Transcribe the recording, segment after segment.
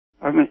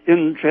I mean,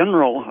 in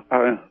general,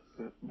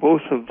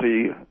 both of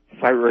the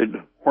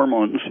thyroid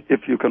hormones,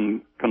 if you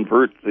can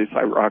convert the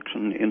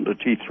thyroxine into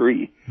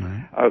T3,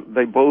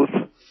 they both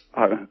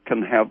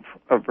can have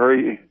a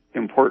very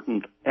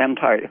important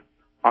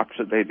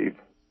anti-oxidative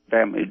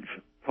damage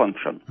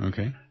function.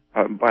 Okay.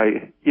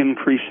 By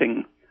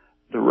increasing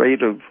the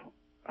rate of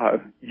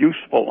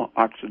useful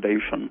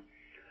oxidation,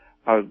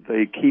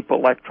 they keep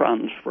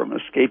electrons from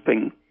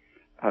escaping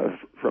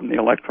from the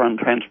electron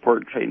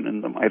transport chain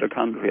in the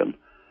mitochondrion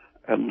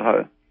and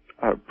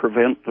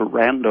prevent the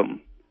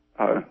random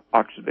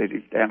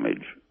oxidative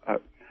damage,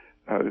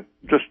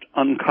 just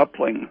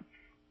uncoupling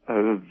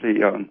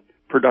the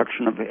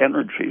production of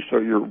energy. So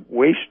you're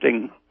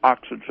wasting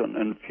oxygen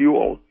and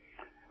fuel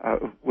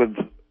with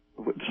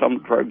some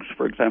drugs,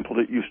 for example,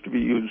 that used to be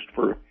used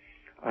for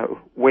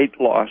weight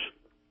loss,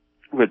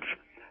 which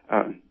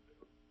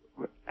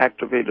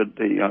activated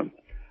the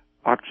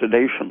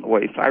oxidation the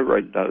way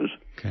thyroid does,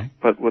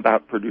 but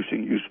without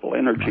producing useful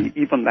energy. Right.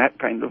 Even that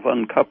kind of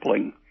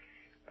uncoupling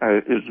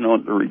is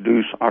known to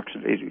reduce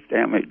oxidative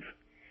damage.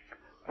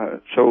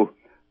 So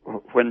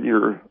when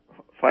you're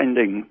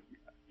finding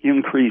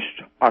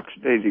increased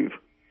oxidative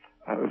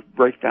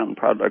breakdown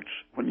products,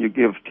 when you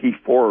give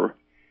T4,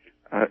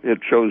 it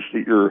shows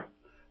that you're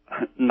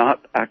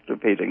not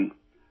activating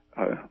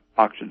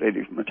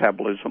oxidative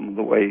metabolism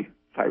the way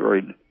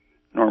thyroid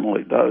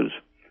normally does.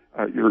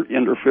 You're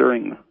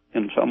interfering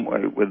in some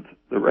way with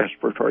the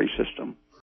respiratory system.